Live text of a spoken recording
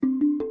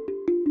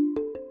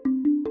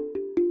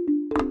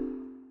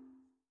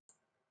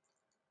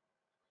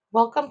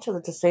Welcome to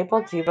the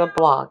Disabled Diva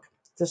blog.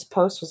 This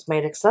post was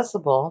made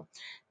accessible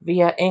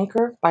via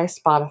Anchor by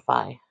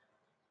Spotify.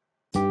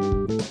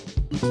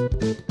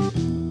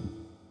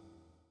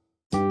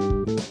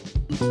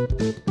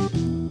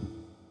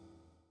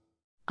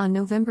 On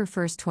November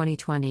 1,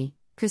 2020,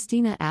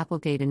 Christina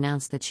Applegate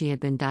announced that she had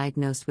been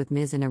diagnosed with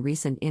MS in a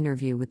recent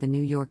interview with the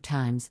New York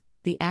Times.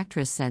 The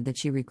actress said that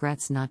she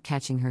regrets not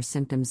catching her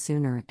symptoms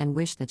sooner and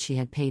wished that she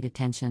had paid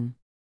attention.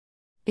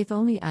 If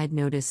only I'd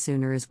noticed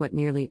sooner is what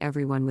nearly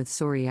everyone with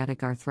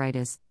psoriatic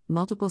arthritis,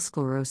 multiple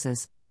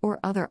sclerosis, or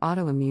other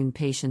autoimmune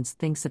patients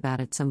thinks about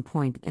at some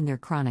point in their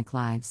chronic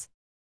lives.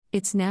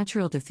 It's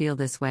natural to feel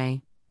this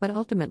way, but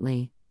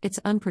ultimately, it's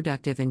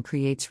unproductive and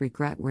creates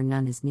regret where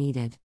none is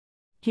needed.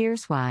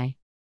 Here's why.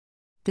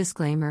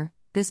 Disclaimer: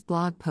 this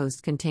blog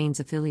post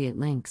contains affiliate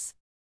links.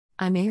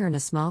 I may earn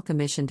a small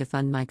commission to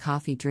fund my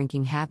coffee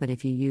drinking habit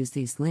if you use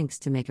these links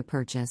to make a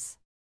purchase.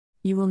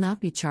 You will not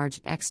be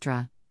charged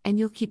extra, and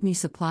you'll keep me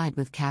supplied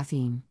with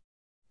caffeine.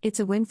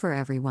 It's a win for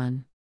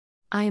everyone.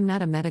 I am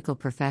not a medical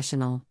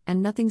professional,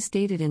 and nothing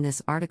stated in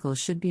this article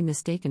should be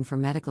mistaken for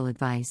medical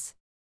advice.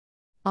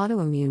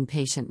 Autoimmune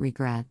patient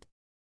regret.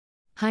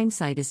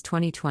 Hindsight is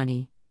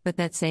 20/20, but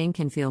that saying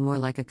can feel more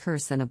like a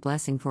curse than a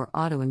blessing for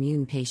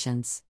autoimmune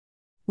patients.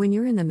 When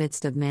you're in the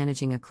midst of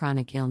managing a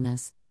chronic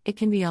illness, it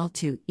can be all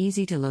too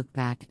easy to look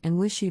back and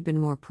wish you'd been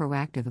more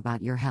proactive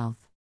about your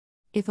health.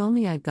 If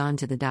only I'd gone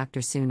to the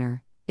doctor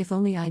sooner, if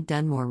only I'd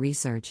done more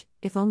research,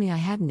 if only I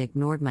hadn't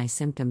ignored my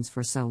symptoms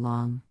for so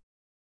long.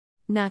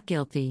 Not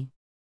guilty.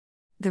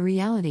 The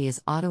reality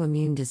is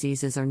autoimmune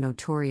diseases are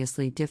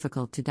notoriously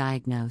difficult to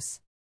diagnose.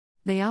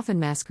 They often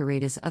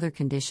masquerade as other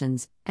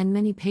conditions, and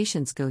many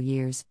patients go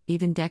years,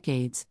 even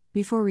decades,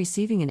 before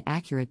receiving an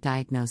accurate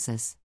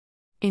diagnosis.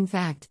 In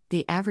fact,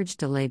 the average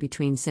delay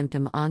between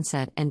symptom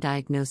onset and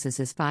diagnosis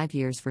is 5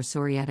 years for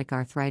psoriatic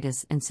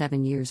arthritis and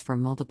 7 years for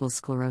multiple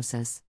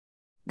sclerosis.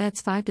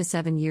 That's 5 to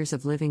 7 years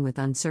of living with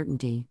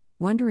uncertainty,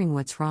 wondering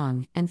what's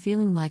wrong, and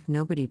feeling like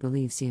nobody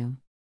believes you.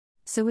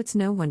 So it's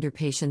no wonder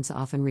patients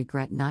often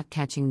regret not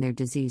catching their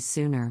disease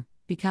sooner,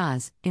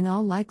 because, in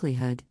all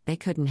likelihood, they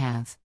couldn't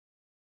have.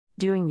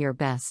 Doing your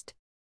best.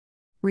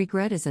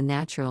 Regret is a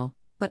natural,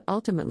 but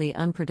ultimately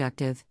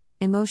unproductive,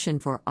 emotion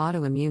for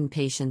autoimmune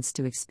patients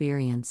to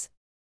experience.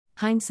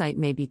 Hindsight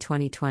may be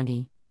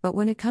 20/20, but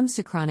when it comes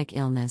to chronic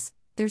illness,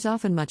 there's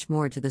often much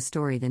more to the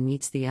story than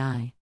meets the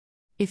eye.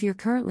 If you're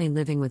currently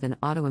living with an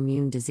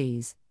autoimmune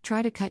disease,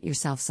 try to cut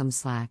yourself some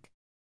slack.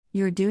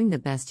 You're doing the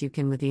best you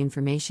can with the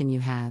information you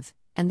have,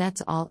 and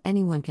that's all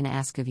anyone can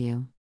ask of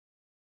you.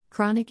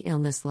 Chronic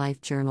Illness Life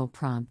Journal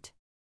Prompt.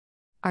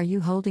 Are you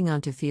holding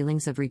on to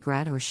feelings of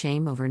regret or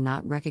shame over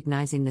not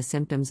recognizing the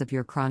symptoms of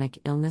your chronic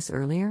illness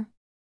earlier?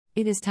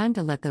 It is time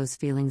to let those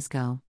feelings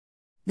go.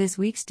 This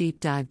week's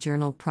deep dive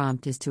journal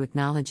prompt is to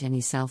acknowledge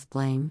any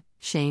self-blame,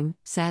 shame,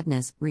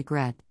 sadness,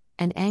 regret,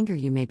 and anger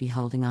you may be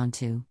holding on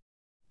to.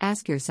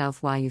 Ask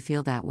yourself why you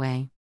feel that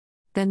way.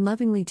 Then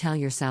lovingly tell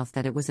yourself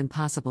that it was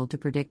impossible to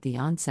predict the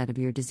onset of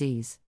your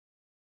disease.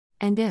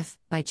 And if,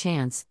 by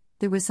chance,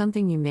 there was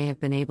something you may have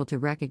been able to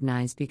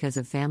recognize because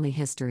of family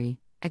history,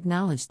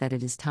 acknowledge that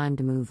it is time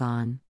to move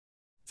on.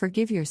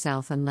 Forgive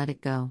yourself and let it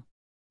go.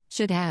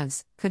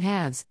 Should-haves,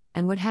 could-haves,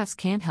 and would-haves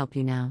can't help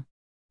you now.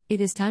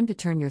 It is time to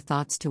turn your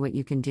thoughts to what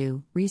you can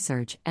do,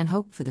 research, and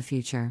hope for the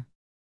future.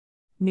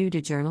 New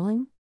to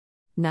journaling?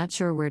 Not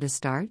sure where to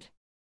start?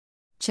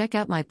 Check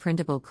out my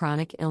printable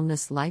Chronic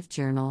Illness Life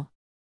Journal.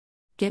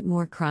 Get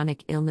more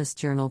chronic illness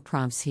journal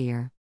prompts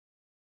here.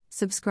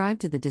 Subscribe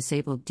to the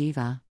Disabled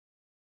Diva.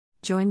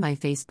 Join my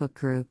Facebook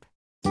group.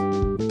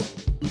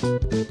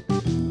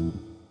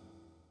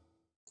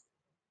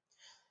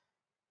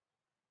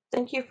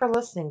 Thank you for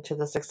listening to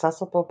this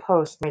accessible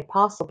post made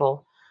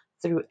possible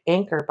through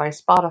Anchor by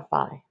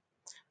Spotify.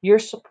 Your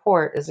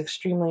support is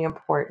extremely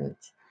important.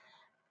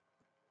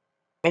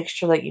 Make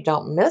sure that you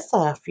don't miss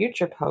a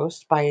future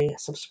post by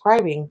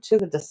subscribing to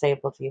the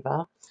Disabled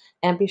Diva,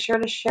 and be sure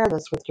to share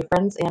this with your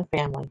friends and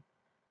family.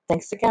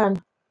 Thanks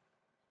again.